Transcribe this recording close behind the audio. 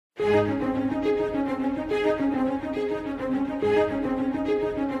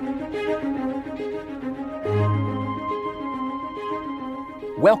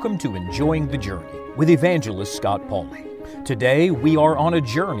Welcome to Enjoying the Journey with Evangelist Scott Pauley. Today we are on a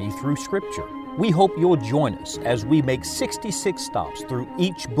journey through Scripture. We hope you'll join us as we make 66 stops through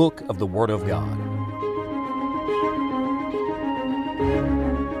each book of the Word of God.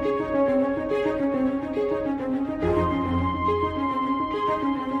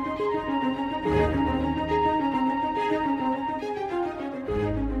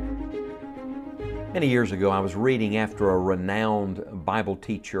 Many years ago, I was reading after a renowned Bible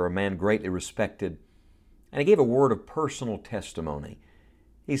teacher, a man greatly respected, and he gave a word of personal testimony.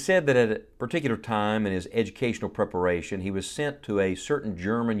 He said that at a particular time in his educational preparation, he was sent to a certain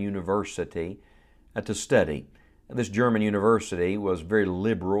German university to study. This German university was very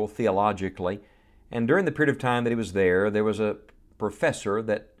liberal theologically, and during the period of time that he was there was a professor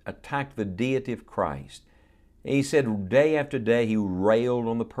that attacked the deity of Christ. He said day after day he railed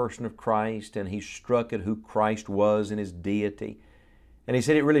on the person of Christ and he struck at who Christ was in His deity. And he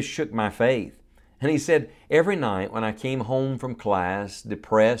said it really shook my faith. And he said every night when I came home from class,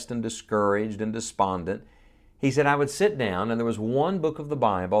 depressed and discouraged and despondent, he said I would sit down and there was one book of the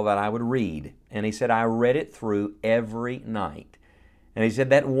Bible that I would read. And he said I read it through every night. And he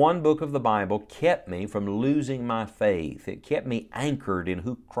said that one book of the Bible kept me from losing my faith. It kept me anchored in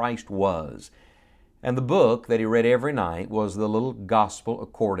who Christ was. And the book that he read every night was the little Gospel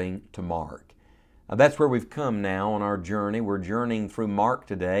according to Mark. That's where we've come now on our journey. We're journeying through Mark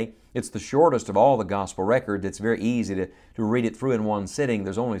today. It's the shortest of all the Gospel records. It's very easy to read it through in one sitting.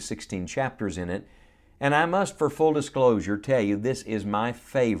 There's only 16 chapters in it. And I must, for full disclosure, tell you this is my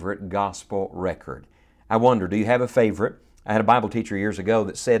favorite Gospel record. I wonder, do you have a favorite? I had a Bible teacher years ago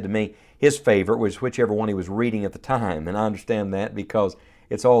that said to me his favorite was whichever one he was reading at the time. And I understand that because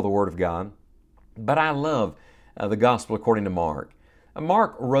it's all the Word of God. But I love the Gospel according to Mark.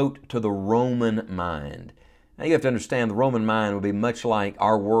 Mark wrote to the Roman mind. Now you have to understand the Roman mind would be much like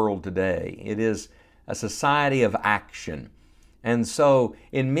our world today. It is a society of action. And so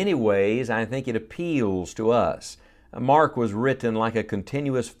in many ways I think it appeals to us. Mark was written like a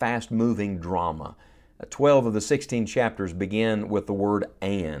continuous fast-moving drama. 12 of the 16 chapters begin with the word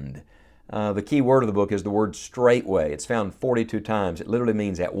 "and." The key word of the book is the word straightway. It's found 42 times. It literally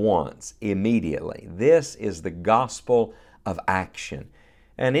means at once, immediately. This is the gospel of action.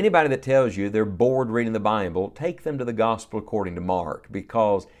 And anybody that tells you they're bored reading the Bible, take them to the Gospel according to Mark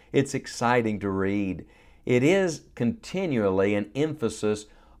because it's exciting to read. It is continually an emphasis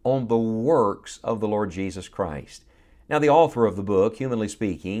on the works of the Lord Jesus Christ. Now, the author of the book, humanly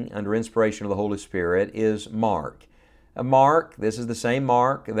speaking, under inspiration of the Holy Spirit, is Mark. Mark, this is the same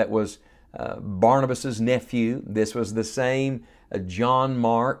Mark that was Barnabas' nephew. This was the same John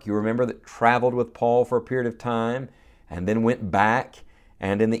Mark, you remember, that traveled with Paul for a period of time and then went back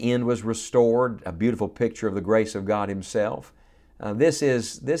and in the end was restored. A beautiful picture of the grace of God Himself. This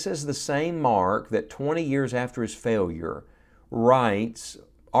is the same Mark that 20 years after his failure writes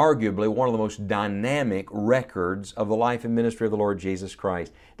arguably one of the most dynamic records of the life and ministry of the Lord Jesus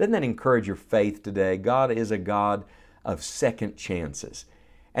Christ. Doesn't that encourage your faith today? God is a God of second chances.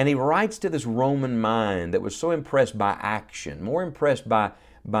 And he writes to this Roman mind that was so impressed by action, more impressed by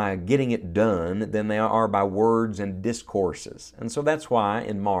getting it done than they are by words and discourses. And so that's why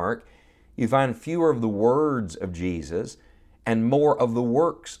in Mark you find fewer of the words of Jesus and more of the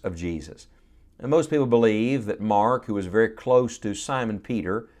works of Jesus. And most people believe that Mark, who was very close to Simon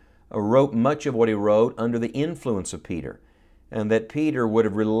Peter, wrote much of what he wrote under the influence of Peter, and that Peter would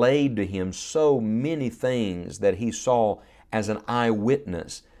have relayed to him so many things that he saw as an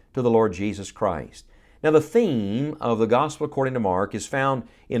eyewitness to the Lord Jesus Christ. Now, the theme of the Gospel according to Mark is found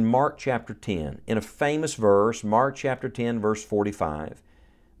in Mark chapter 10, in a famous verse, Mark chapter 10, verse 45.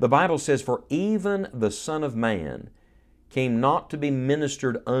 The Bible says, "For even the Son of Man came not to be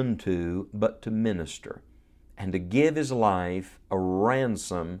ministered unto, but to minister, and to give His life a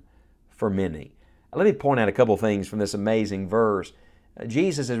ransom for many." Let me point out a couple things from this amazing verse.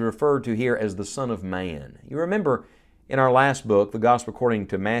 Jesus is referred to here as the Son of Man. You remember in our last book, the Gospel according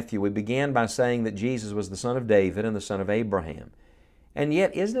to Matthew, we began by saying that Jesus was the son of David and the son of Abraham. And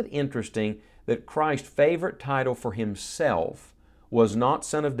yet, isn't it interesting that Christ's favorite title for Himself was not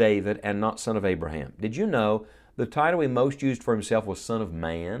Son of David and not Son of Abraham? Did you know the title He most used for Himself was Son of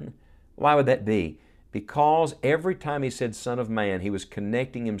Man? Why would that be? Because every time He said Son of Man, He was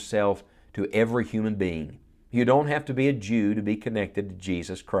connecting Himself to every human being. You don't have to be a Jew to be connected to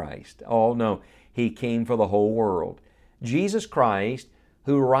Jesus Christ. Oh no, He came for the whole world. Jesus Christ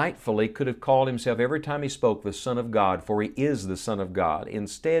who rightfully could have called Himself every time He spoke the Son of God, for He is the Son of God,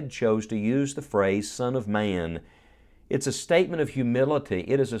 instead chose to use the phrase Son of Man. It's a statement of humility.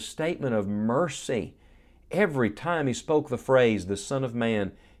 It is a statement of mercy. Every time He spoke the phrase, the Son of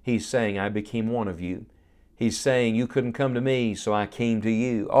Man, He's saying, I became one of you. He's saying, you couldn't come to me, so I came to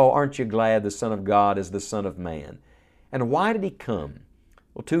you. Oh, aren't you glad the Son of God is the Son of Man? And why did He come?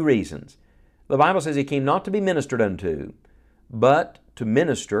 Well, two reasons. The Bible says He came not to be ministered unto, but to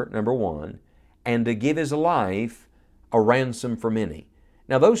minister, number one, and to give His life a ransom for many.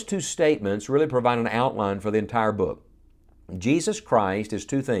 Now, those two statements really provide an outline for the entire book. Jesus Christ is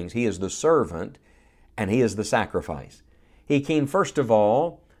two things. He is the servant and He is the sacrifice. He came, first of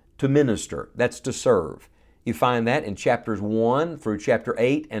all, to minister. That's to serve. You find that in chapters 1 through chapter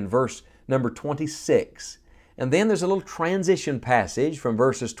 8 and verse number 26. And then there's a little transition passage from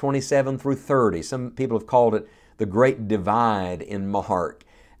verses 27 through 30. Some people have called it the great divide in Mark,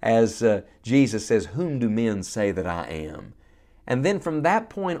 as Jesus says, whom do men say that I am? And then from that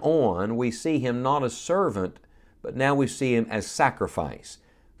point on, we see Him not as servant, but now we see Him as sacrifice,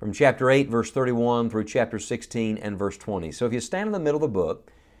 from chapter 8, verse 31 through chapter 16 and verse 20. So if you stand in the middle of the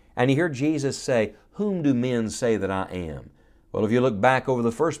book and you hear Jesus say, whom do men say that I am? Well, if you look back over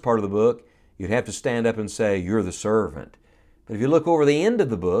the first part of the book, you'd have to stand up and say, you're the servant. But if you look over the end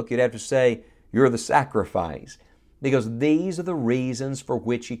of the book, you'd have to say, you're the sacrifice, because these are the reasons for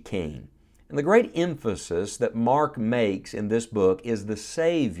which He came. And the great emphasis that Mark makes in this book is the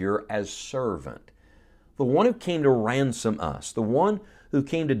Savior as servant. The one who came to ransom us, the one who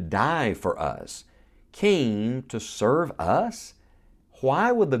came to die for us, came to serve us?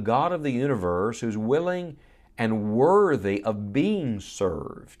 Why would the God of the universe, who's willing and worthy of being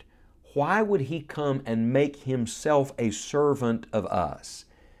served, why would He come and make Himself a servant of us?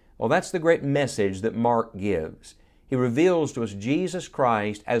 Well, that's the great message that Mark gives. He reveals to us Jesus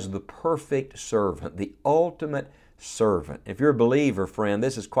Christ as the perfect servant, the ultimate servant. If you're a believer, friend,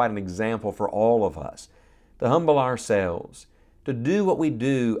 this is quite an example for all of us. To humble ourselves, to do what we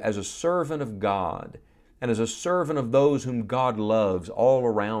do as a servant of God and as a servant of those whom God loves all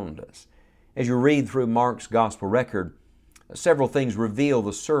around us. As you read through Mark's gospel record, several things reveal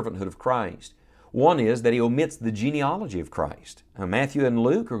the servanthood of Christ. One is that He omits the genealogy of Christ. Now, Matthew and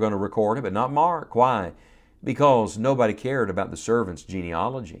Luke are going to record it, but not Mark. Why? Because nobody cared about the servant's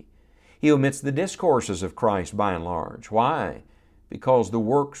genealogy. He omits the discourses of Christ by and large. Why? Because the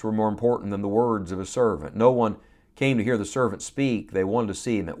works were more important than the words of a servant. No one came to hear the servant speak. They wanted to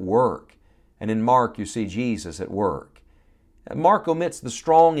see Him at work. And in Mark, you see Jesus at work. Mark omits the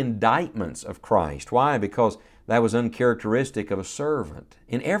strong indictments of Christ. Why? Because that was uncharacteristic of a servant.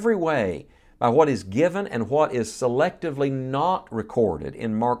 In every way, by what is given and what is selectively not recorded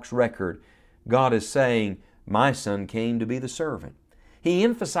in Mark's record, God is saying, my Son came to be the servant. He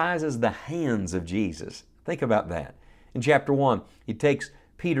emphasizes the hands of Jesus. Think about that. In chapter 1, He takes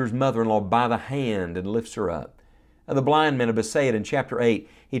Peter's mother-in-law by the hand and lifts her up. The blind man of Bethsaida in chapter 8,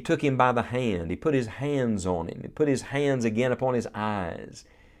 He took him by the hand. He put His hands on him. He put His hands again upon his eyes.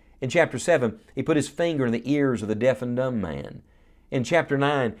 In chapter 7, He put His finger in the ears of the deaf and dumb man. In chapter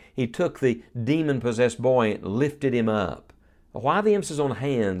 9, He took the demon-possessed boy and lifted him up. Why the emphasis on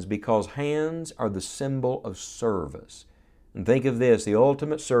hands? Because hands are the symbol of service. And think of this, the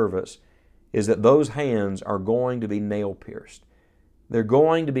ultimate service is that those hands are going to be nail-pierced. They're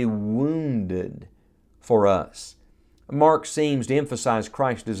going to be wounded for us. Mark seems to emphasize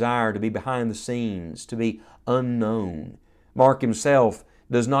Christ's desire to be behind the scenes, to be unknown. Mark himself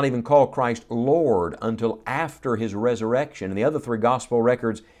does not even call Christ Lord until after His resurrection. In the other three gospel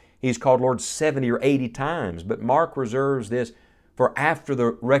records, He's called Lord 70 or 80 times, but Mark reserves this for after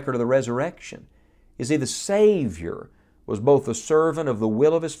the record of the resurrection. You see, the Savior was both the servant of the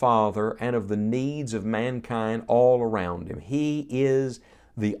will of His Father and of the needs of mankind all around Him. He is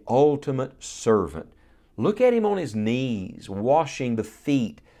the ultimate servant. Look at Him on His knees, washing the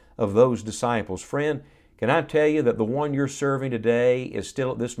feet of those disciples. Friend, can I tell you that the one you're serving today is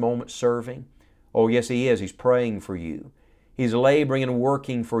still at this moment serving? Oh, yes, He is. He's praying for you. He's laboring and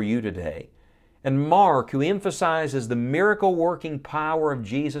working for you today. And Mark, who emphasizes the miracle-working power of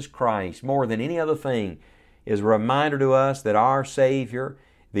Jesus Christ more than any other thing, is a reminder to us that our Savior,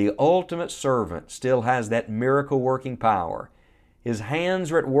 the ultimate servant, still has that miracle-working power. His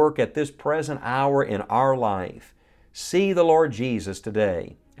hands are at work at this present hour in our life. See the Lord Jesus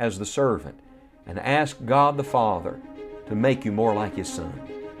today as the servant and ask God the Father to make you more like His Son.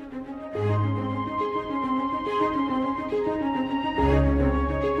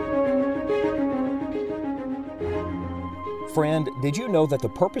 Friend, did you know that the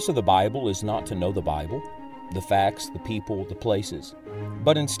purpose of the Bible is not to know the Bible? the facts, the people, the places.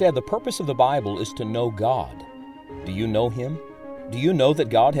 But instead, the purpose of the Bible is to know God. Do you know Him? Do you know that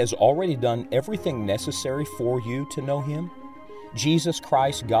God has already done everything necessary for you to know Him? Jesus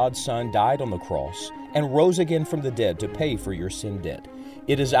Christ, God's Son, died on the cross and rose again from the dead to pay for your sin debt.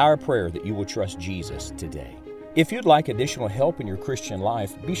 It is our prayer that you will trust Jesus today. If you'd like additional help in your Christian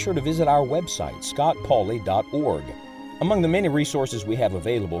life, be sure to visit our website, scottpauley.org. Among the many resources we have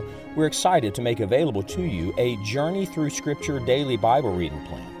available, we're excited to make available to you a Journey Through Scripture daily Bible reading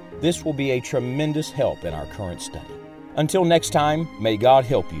plan. This will be a tremendous help in our current study. Until next time, may God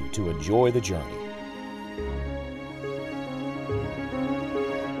help you to enjoy the journey.